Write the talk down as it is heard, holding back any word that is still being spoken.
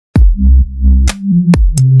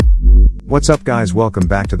What's up guys, welcome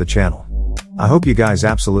back to the channel. I hope you guys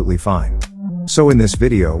absolutely fine. So in this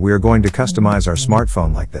video we are going to customize our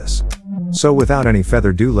smartphone like this. So without any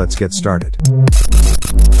further ado, let's get started.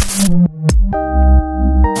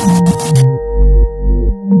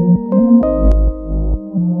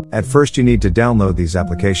 At first you need to download these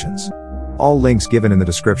applications. All links given in the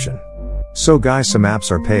description. So guys, some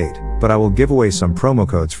apps are paid, but I will give away some promo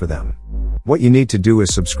codes for them. What you need to do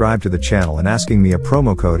is subscribe to the channel and asking me a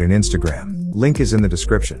promo code in Instagram. Link is in the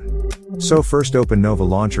description. So first open Nova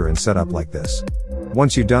Launcher and set up like this.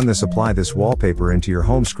 Once you've done this, apply this wallpaper into your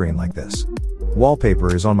home screen like this.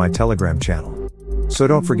 Wallpaper is on my Telegram channel. So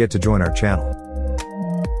don't forget to join our channel.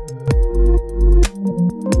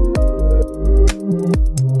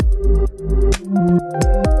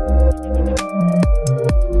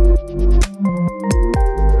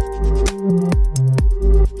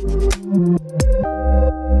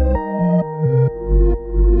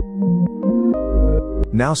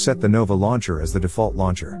 Now set the Nova Launcher as the default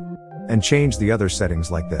launcher. And change the other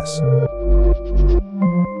settings like this.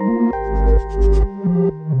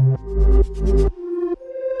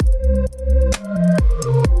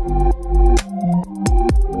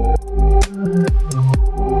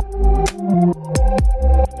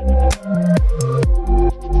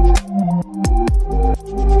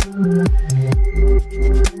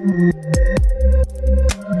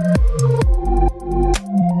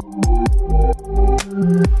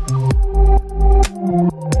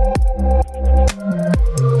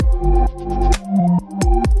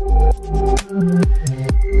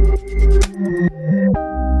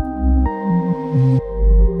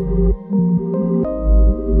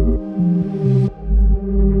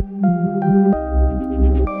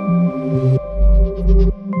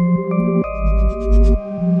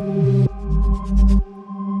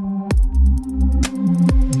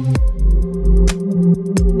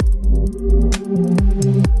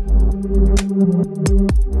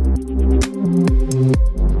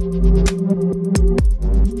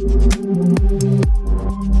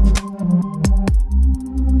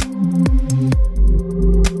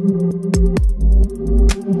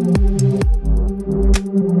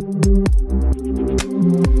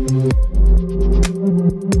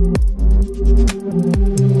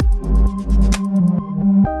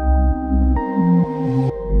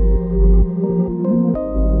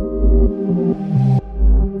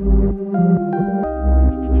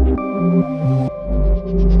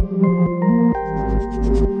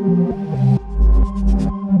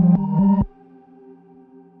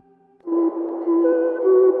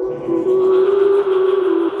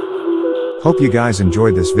 Hope you guys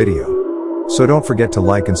enjoyed this video. So don't forget to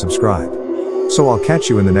like and subscribe. So I'll catch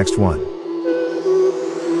you in the next one.